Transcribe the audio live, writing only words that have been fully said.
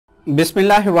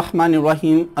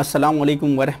बिस्मिल्लाहिर्रहमानिर्रहीम अस्सलाम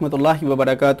वालेकुम वरहमतुल्लाहि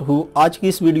वबरकातुहू। आज की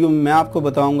इस वीडियो में मैं आपको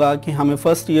बताऊंगा कि हमें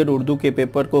फ़र्स्ट ईयर उर्दू के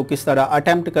पेपर को किस तरह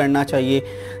अटैम्प्ट करना चाहिए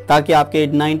ताकि आपके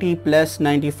 90 प्लस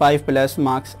 95 प्लस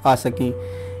मार्क्स आ सकें।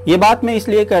 ये बात मैं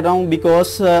इसलिए कर रहा हूँ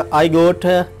because I goat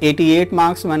 88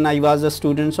 marks when I was a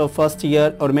student of first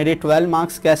year, और मेरे 12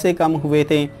 मार्क्स कैसे कम हुए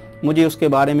थे मुझे उसके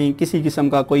बारे में किसी किस्म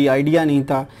का कोई आइडिया नहीं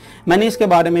था। मैंने इसके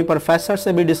बारे में प्रोफेसर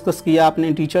से भी डिस्कस किया,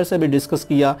 अपने टीचर से भी डिस्कस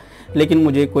किया, लेकिन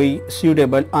मुझे कोई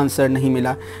सूटेबल आंसर नहीं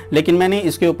मिला। लेकिन मैंने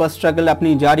इसके ऊपर स्ट्रगल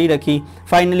अपनी जारी रखी।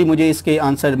 फाइनली मुझे इसके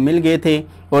आंसर मिल गए थे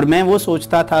और मैं वो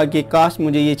सोचता था कि काश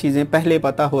मुझे ये चीज़ें पहले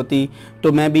पता होती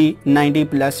तो मैं भी 90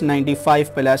 प्लस 95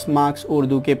 प्लस मार्क्स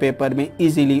उर्दू के पेपर में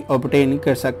इजीली ऑब्टेन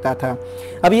कर सकता था।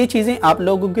 अब ये चीज़ें आप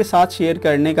लोगों के साथ शेयर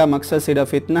करने का मकसद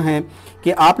सिर्फ इतना है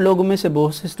कि आप लोगों में से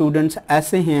बहुत से स्टूडेंट्स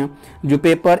ऐसे हैं जो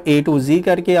पेपर A to Z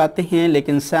करके आते हैं,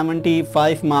 लेकिन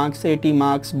 75 मार्क्स 80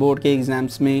 मार्क्स बोर्ड के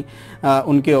एग्ज़ाम्स में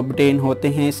उनके ऑब्टेन होते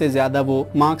हैं, इससे ज़्यादा वो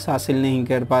मार्क्स हासिल नहीं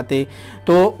कर पाते।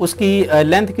 तो उसकी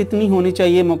लेंथ कितनी होनी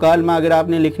चाहिए, मुकालमा अगर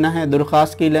आपने लिखना है,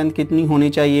 दरख्वास्त की लेंथ कितनी होनी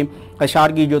चाहिए,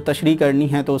 अशार की जो तशरीह करनी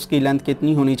है तो उसकी लेंथ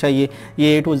कितनी होनी चाहिए,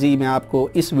 ये A to Z मैं आपको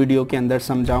इस वीडियो के अंदर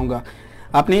समझाऊंगा।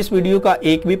 आपने इस वीडियो का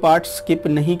एक भी पार्ट स्किप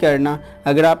नहीं करना।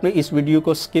 अगर आपने इस वीडियो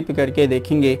को स्किप करके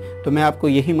देखेंगे तो मैं आपको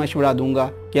यही मशवरा दूंगा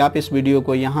कि आप इस वीडियो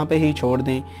को यहाँ पे ही छोड़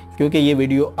दें, क्योंकि ये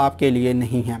वीडियो आपके लिए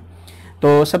नहीं है।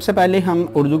 तो सबसे पहले हम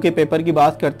उर्दू के पेपर की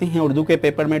बात करते हैं। उर्दू के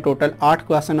पेपर में टोटल 8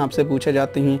 क्वेश्चन आपसे पूछे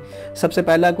जाते हैं। सबसे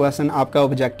पहला क्वेश्चन आपका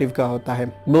ऑब्जेक्टिव का होता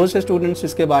है। बहुत से स्टूडेंट्स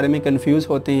इसके बारे में कंफ्यूज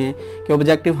होते हैं कि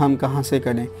ऑब्जेक्टिव हम कहाँ से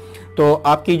करें। तो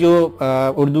आपकी जो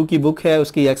उर्दू की बुक है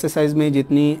उसकी एक्सरसाइज में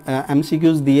जितनी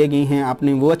MCQs दिए गए हैं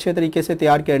आपने वो अच्छे तरीके से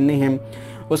तैयार करने हैं।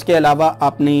 उसके अलावा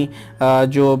आपने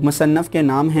जो मुसन्नफ़ के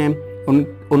नाम हैं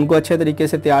उनको अच्छे तरीके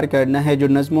से तैयार करना है। जो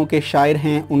नज़मों के शायर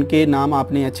हैं उनके नाम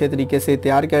आपने अच्छे तरीके से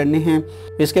तैयार करने हैं।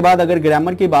 इसके बाद अगर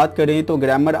ग्रामर की बात करें तो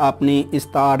ग्रामर आपने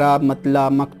इस्तारा, मतला,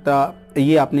 मक्ता,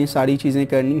 ये आपने सारी चीज़ें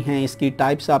करनी हैं। इसकी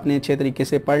टाइप्स आपने अच्छे तरीके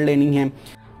से पढ़ लेनी हैं।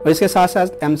 और इसके साथ साथ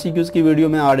MCQs की वीडियो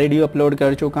मैं ऑलरेडी अपलोड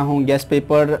कर चुका हूँ। गेस्ट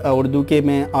पेपर उर्दू के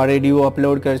मैं ऑलरेडी वो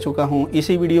अपलोड कर चुका हूँ।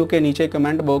 इसी वीडियो के नीचे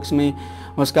कमेंट बॉक्स में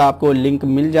उसका आपको लिंक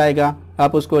मिल जाएगा,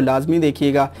 आप उसको लाजमी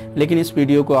देखिएगा, लेकिन इस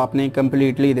वीडियो को आपने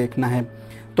कम्प्लीटली देखना है।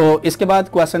 तो इसके बाद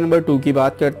क्वेश्चन नंबर 2 की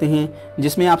बात करते हैं,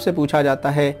 जिसमें आपसे पूछा जाता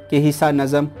है कि हिस्सा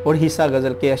नज़म और हिस्सा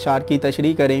गज़ल के अशार की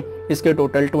तशरीह करें। इसके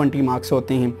टोटल 20 मार्क्स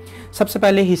होते हैं। सबसे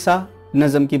पहले हिस्सा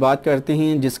नज़म की बात करते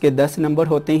हैं, जिसके 10 नंबर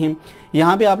होते हैं।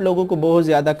 यहाँ पे आप लोगों को बहुत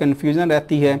ज़्यादा कन्फ्यूज़न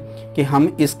रहती है कि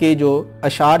हम इसके जो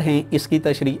अशार हैं इसकी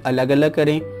तशरीह अलग अलग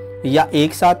करें या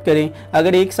एक साथ करें।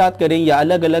 अगर एक साथ करें या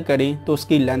अलग अलग करें तो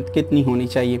उसकी लेंथ कितनी होनी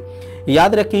चाहिए।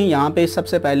 याद रखें, यहाँ पे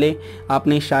सबसे पहले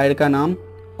आपने शायर का नाम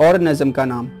और नज़म का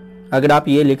नाम अगर आप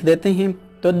ये लिख देते हैं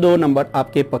तो 2 नंबर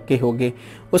आपके पक्के हो गए।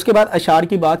 उसके बाद अशार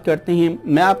की बात करते हैं।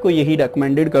 मैं आपको यही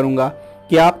रिकमेंडेड करूँगा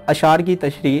कि आप अशार की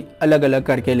तशरीह अलग अलग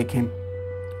करके लिखें।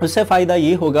 उससे फ़ायदा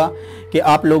ये होगा कि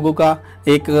आप लोगों का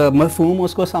एक मफ़हूम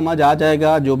उसको समझ आ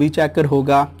जाएगा। जो भी चेकर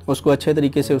होगा उसको अच्छे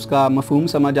तरीके से उसका मफ़हूम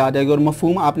समझ आ जाएगा। और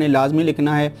मफ़हूम आपने लाजमी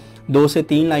लिखना है 2 से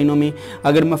 3 लाइनों में।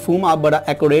 अगर मफ़हूम आप बड़ा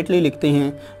एक्यूरेटली लिखते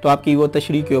हैं तो आपकी वो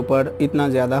तशरीह के ऊपर इतना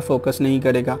ज़्यादा फोकस नहीं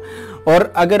करेगा।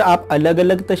 और अगर आप अलग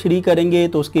अलग तशरीह करेंगे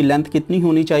तो उसकी लेंथ कितनी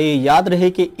होनी चाहिए। याद रहे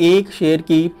कि एक शेर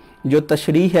की जो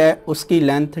तशरीह है उसकी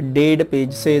लेंथ 1.5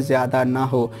 पेज से ज़्यादा ना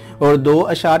हो, और 2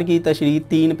 अशार की तशरीह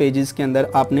 3 पेजेस के अंदर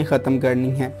आपने ख़त्म करनी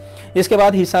है। इसके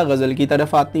बाद हिस्सा गज़ल की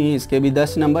तरफ आती हैं। इसके भी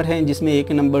 10 नंबर हैं, जिसमें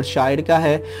 1 नंबर शायर का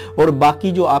है और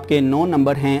बाकी जो आपके 9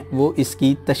 नंबर हैं वो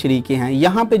इसकी तशरीह के हैं।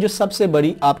 यहाँ पे जो सबसे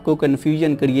बड़ी आपको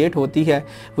कन्फ्यूजन क्रिएट होती है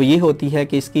वो ये होती है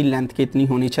कि इसकी लेंथ कितनी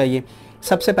होनी चाहिए।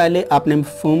 सबसे पहले आपने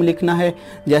मफ़हूम लिखना है।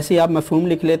 जैसे आप मफ़हूम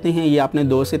लिख लेते हैं, ये आपने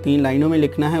 2 से 3 लाइनों में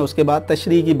लिखना है। उसके बाद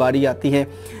तशरीह की बारी आती है।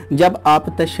 जब आप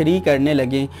तशरीह करने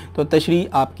लगें तो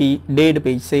तशरीह आपकी 1.5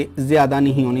 पेज से ज़्यादा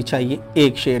नहीं होनी चाहिए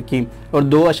एक शेर की, और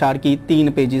 2 अशार की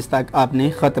 3 पेजेस तक आपने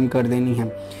ख़त्म कर देनी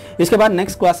है। इसके बाद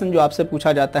नेक्स्ट क्वेश्चन जो आपसे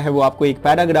पूछा जाता है वो आपको एक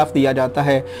पैराग्राफ दिया जाता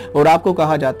है और आपको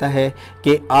कहा जाता है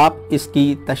कि आप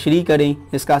इसकी तशरीह करें,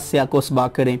 इसका सियाक़ो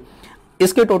सबाक़ करें।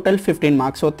 इसके टोटल 15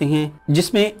 मार्क्स होते हैं,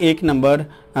 जिसमें 1 नंबर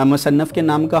मुसन्नफ़ के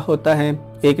नाम का होता है,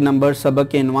 1 नंबर सबक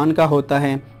के इन्वान का होता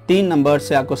है, 3 नंबर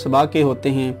सियाक़ो सबाक़ के होते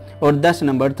हैं और 10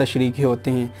 नंबर तशरीह के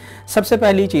होते हैं। सबसे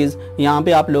पहली चीज़, यहाँ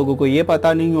पे आप लोगों को ये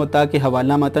पता नहीं होता कि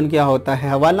हवाला मतन क्या होता है।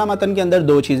 हवाला मतन के अंदर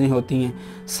 2 चीज़ें होती हैं,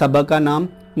 सबक का नाम,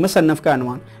 मुसन्नफ़ का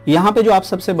इन्वान। यहाँ पे जो आप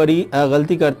सबसे बड़ी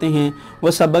गलती करते हैं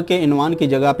वो सबक के इन्वान की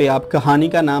जगह पे आप कहानी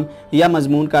का नाम या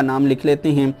मजमून का नाम लिख लेते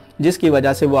हैं, जिसकी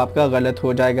वजह से वो आपका गलत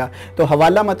हो जाएगा। तो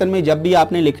हवाला मतन में जब भी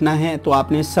आपने लिखना है तो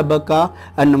आपने सबक का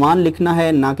अनवान लिखना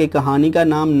है, ना कि कहानी का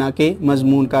नाम, ना कि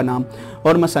मजमून का नाम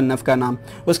और मुसन्नफ़ का नाम।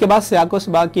 उसके बाद सियाक़ो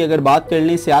सबाक़ की अगर बात कर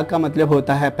लें, सियाक़ का मतलब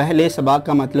होता है पहले, सबाक़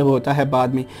का मतलब होता है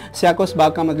बाद में। सियाक़ो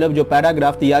सबाक़ का मतलब जो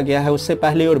पैराग्राफ दिया गया है उससे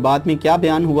पहले और बाद में क्या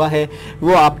बयान हुआ है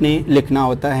वो आपने लिखना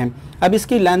होता है। अब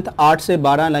इसकी लेंथ 8 से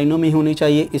 12 लाइनों में होनी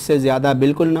चाहिए, इससे ज़्यादा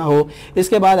बिल्कुल ना हो।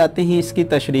 इसके बाद आते हैं इसकी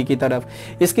तशरीह की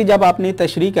तरफ। इसकी जब आपने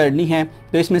तशरीह करनी है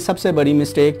तो इसमें सबसे बड़ी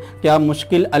मिस्टेक कि आप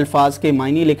मुश्किल अल्फाज के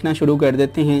मायने लिखना शुरू कर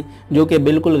देते हैं, जो कि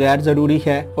बिल्कुल गैर ज़रूरी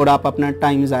है और आप अपना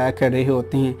टाइम ज़ाया कर रहे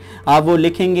होते हैं। आप वो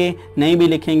लिखेंगे, नहीं भी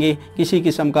लिखेंगे, किसी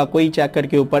किस्म का कोई चैकर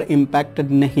के ऊपर इम्पैक्ट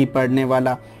नहीं पड़ने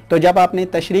वाला। तो जब आपने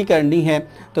तशरीह करनी है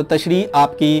तो तशरीह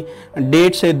आपकी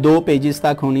 1.5 से 2 पेजेस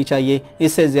तक होनी चाहिए,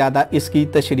 इससे ज़्यादा इसकी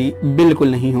तशरीह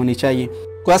बिल्कुल नहीं होनी चाहिए।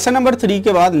 क्वेश्चन नंबर 3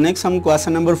 के बाद नेक्स्ट हम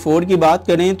क्वेश्चन नंबर 4 की बात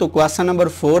करें तो क्वेश्चन नंबर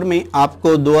 4 में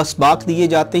आपको 2 असबाक दिए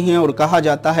जाते हैं और कहा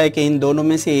जाता है कि इन दोनों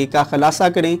में से एक का खुलासा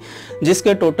करें,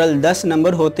 जिसके टोटल 10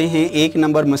 नंबर होते हैं। 1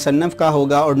 नंबर मुसन्नफ़ का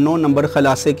होगा और 9 नंबर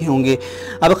खुलासे के होंगे।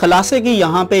 अब खुलासे की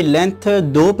यहाँ पे लेंथ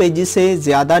 2 पेजेस से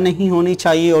ज़्यादा नहीं होनी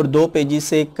चाहिए और 2 पेजेस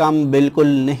से कम बिल्कुल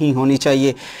नहीं होनी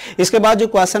चाहिए। इसके बाद जो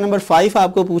क्वेश्चन नंबर 5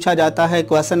 आपको पूछा जाता है,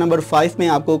 क्वेश्चन नंबर 5 में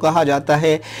आपको कहा जाता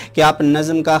है कि आप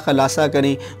नज़म का खुलासा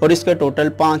करें और इसके टोटल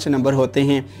 5 नंबर होते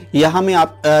हैं।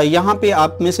 यहाँ पे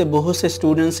आप में से बहुत से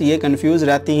स्टूडेंट्स ये कंफ्यूज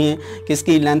रहती हैं कि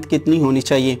इसकी लेंथ कितनी होनी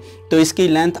चाहिए। तो इसकी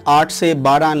लेंथ 8 से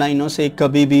 12 लाइनों से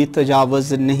कभी भी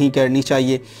तजावज़ नहीं करनी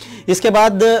चाहिए। इसके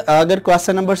बाद अगर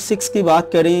क्वेश्चन नंबर 6 की बात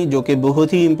करें जो कि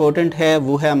बहुत ही इम्पोर्टेंट है,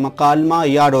 वो है मकालमा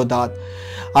या रोदात।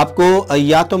 आपको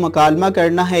या तो मकालमा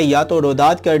करना है या तो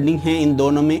रोदात करनी है, इन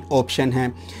दोनों में ऑप्शन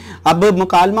है। अब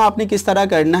मुकालमा आपने किस तरह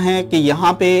करना है कि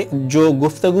यहाँ पे जो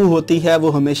गुफ्तगू होती है वो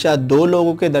हमेशा 2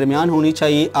 लोगों के दरमियान होनी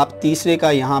चाहिए। आप तीसरे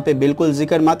का यहाँ पे बिल्कुल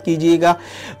जिक्र मत कीजिएगा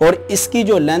और इसकी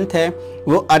जो लेंथ है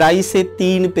वो 2.5 से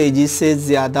 3 पेजेस से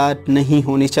ज़्यादा नहीं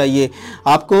होनी चाहिए।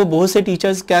 आपको बहुत से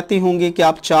टीचर्स कहते होंगे कि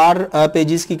आप 4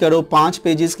 पेजेस की करो, 5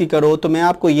 पेजेस की करो, तो मैं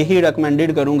आपको यही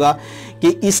रिकमेंडेड करूँगा कि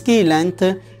इसकी लेंथ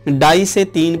 2.5 से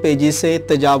 3 पेजेस से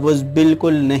तजावुज़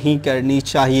बिल्कुल नहीं करनी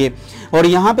चाहिए। और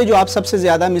यहाँ पे जो आप सबसे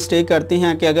ज़्यादा मिस्टेक करते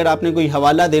हैं कि अगर आपने कोई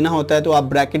हवाला देना होता है तो आप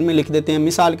ब्रैकेट में लिख देते हैं।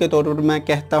 मिसाल के तौर पर मैं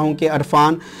कहता हूँ कि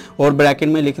अरफान और ब्रैकेट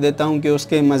में लिख देता हूँ कि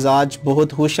उसके मजाज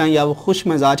बहुत खुश हैं या वो खुश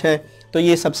मजाज है, तो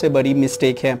ये सबसे बड़ी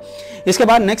मिस्टेक है। इसके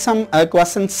बाद नेक्स्ट हम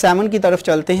क्वेश्चन 7 की तरफ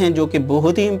चलते हैं जो कि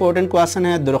बहुत ही इंपॉर्टेंट क्वेश्चन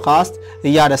है, दरख्वास्त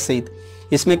या रसीद।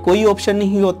 इसमें कोई ऑप्शन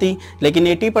नहीं होती, लेकिन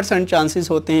 80% चांसेस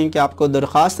होते हैं कि आपको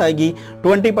दरख्वास्त आएगी,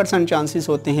 20% चांसेस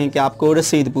होते हैं कि आपको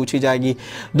रसीद पूछी जाएगी।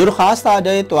 दरख्वास्त आ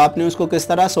जाए तो आपने उसको किस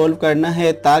तरह सोल्व करना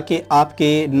है ताकि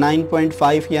आपके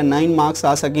 9.5 या 9 मार्क्स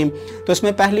आ सकें। तो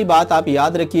इसमें पहली बात आप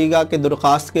याद रखिएगा कि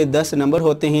दरख्वास्त के 10 नंबर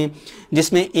होते हैं,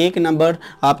 जिसमें 1 नंबर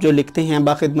आप जो लिखते हैं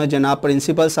बाखिदमत जनाब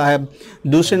प्रिंसिपल साहब,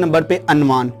 दूसरे नंबर पे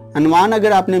अनवान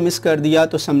अगर आपने मिस कर दिया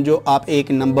तो समझो आप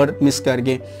 1 नंबर मिस कर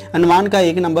गए। अनवान का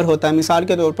 1 नंबर होता है। मिसाल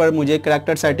के तौर पर मुझे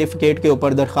करैक्टर सर्टिफिकेट के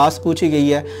ऊपर दरख्वास्त पूछी गई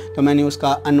है तो मैंने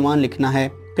उसका अनवान लिखना है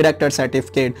करैक्टर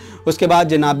सर्टिफिकेट। उसके बाद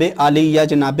जनाबे आली या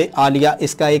जनाबे आलिया,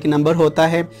 इसका 1 नंबर होता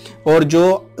है और जो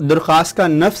दरख्वास्त का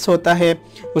नफ्स होता है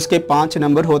उसके 5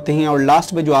 नंबर होते हैं। और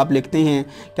लास्ट में जो आप लिखते हैं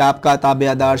कि आपका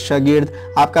ताबेदार शागिर्द,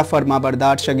 आपका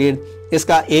फरमाबरदार शागिर्द,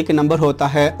 इसका 1 नंबर होता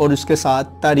है और उसके साथ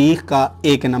तारीख़ का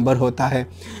 1 नंबर होता है।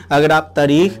 अगर आप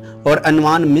तारीख़ और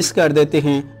अनवान मिस कर देते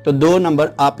हैं तो 2 नंबर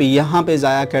आप यहाँ पे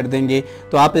ज़ाया कर देंगे,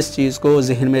 तो आप इस चीज़ को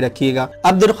जहन में रखिएगा।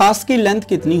 अब दरख्वास्त की लेंथ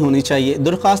कितनी होनी चाहिए?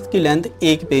 दरख्वास्त की लेंथ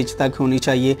 1 पेज तक होनी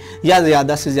चाहिए या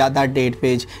ज़्यादा से ज़्यादा 1.5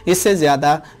 पेज, इससे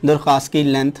ज़्यादा दरख्वास्त की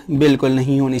लेंथ बिल्कुल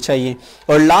नहीं होनी चाहिए।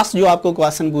 और लास्ट जो आपको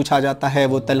क्वेश्चन पूछा जाता है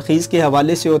वो तलखीस के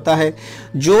हवाले से होता है।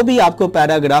 जो भी आपको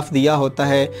पैराग्राफ दिया होता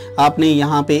है आपने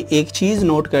यहाँ पे एक चीज़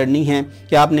नोट करनी है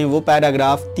कि आपने वो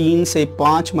पैराग्राफ 3 से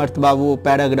 5 मरतबा वो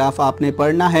पैराग्राफ आपने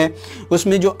पढ़ना है।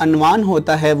 उसमें जो अनवान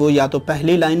होता है वो या तो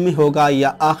पहली लाइन में होगा या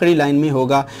आखिरी लाइन में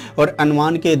होगा और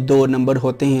अनवान के 2 नंबर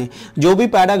होते हैं। जो भी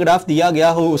पैराग्राफ दिया गया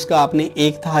हो उसका आपने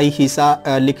 1/3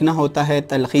 हिस्सा लिखना होता है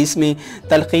तलखीस में।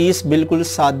 तलखीस बिल्कुल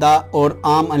सादा और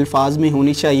आम अल्फाज में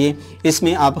होनी चाहिए,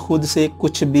 इसमें आप खुद से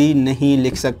कुछ भी नहीं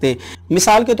लिख सकते।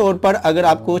 मिसाल के तौर पर अगर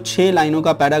आपको 6 लाइनों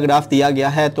का पैराग्राफ दिया गया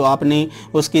है तो आपने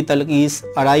उसकी तलखीस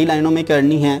 2.5 लाइनों में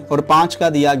करनी है और 5 का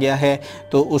दिया गया है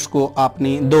तो उसको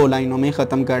आपने 2 लाइनों में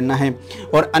ख़त्म करना है।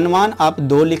 और अनवान आप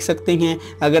 2 लिख सकते हैं।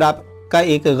 अगर आपका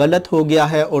एक गलत हो गया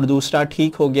है और दूसरा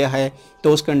ठीक हो गया है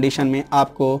तो उस कंडीशन में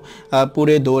आपको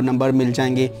पूरे 2 नंबर मिल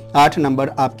जाएंगे। 8 नंबर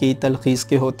आपकी तलखीस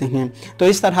के होते हैं। तो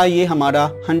इस तरह ये हमारा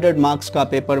 100 मार्क्स का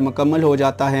पेपर मुकम्मल हो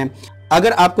जाता है।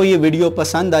 अगर आपको ये वीडियो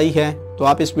पसंद आई है तो तो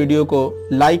आप इस वीडियो को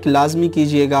लाइक लाजमी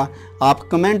कीजिएगा। आप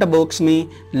कमेंट बॉक्स में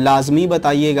लाजमी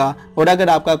बताइएगा, और अगर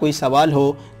आपका कोई सवाल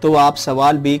हो तो आप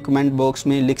सवाल भी कमेंट बॉक्स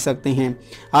में लिख सकते हैं।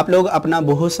 आप लोग अपना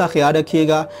बहुत सा ख्याल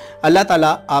रखिएगा। अल्लाह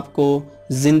ताला आपको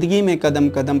ज़िंदगी में कदम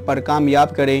कदम पर कामयाब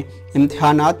करे,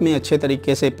 इम्तिहानात में अच्छे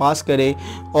तरीके से पास करे,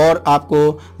 और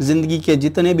आपको ज़िंदगी के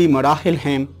जितने भी मराहिल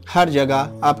हैं हर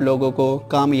जगह आप लोगों को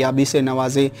कामयाबी से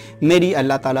नवाजे। मेरी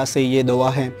अल्लाह ताला से ये दुआ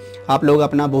है। आप लोग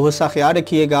अपना बहुत सा ख्याल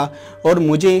रखिएगा और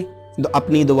मुझे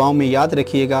अपनी दुआओं में याद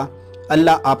रखिएगा।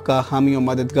 अल्लाह आपका हामी और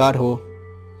मददगार हो।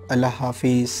 अल्लाह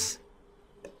हाफिज़।